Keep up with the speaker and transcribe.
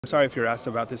I'm sorry if you're asked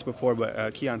about this before,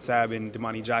 but Keon Sabb and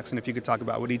Domani Jackson, if you could talk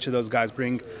about what each of those guys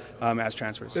bring as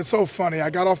transfers. It's so funny.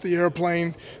 I got off the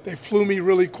airplane. They flew me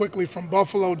really quickly from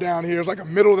Buffalo down here. It's like a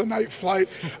middle of the night flight.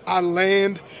 I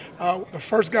land. The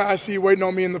first guy I see waiting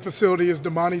on me in the facility is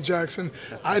Domani Jackson.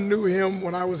 I knew him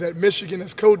when I was at Michigan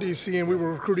as co-DC, and we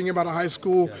were recruiting him out of high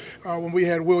school when we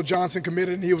had Will Johnson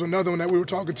committed, and he was another one that we were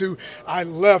talking to. I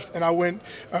left, and I went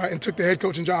and took the head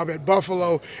coaching job at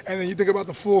Buffalo. And then you think about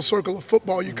the full circle of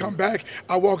football. You come back,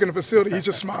 I walk in the facility, he's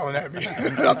just smiling at me.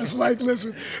 I'm just like,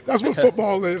 listen, that's what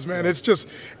football is, man. It's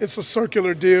a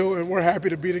circular deal, and we're happy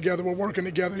to be together. We're working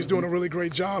together. He's doing a really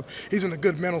great job. He's in a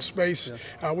good mental space.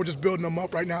 We're just building him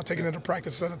up right now, taking him to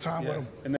practice at a time with him.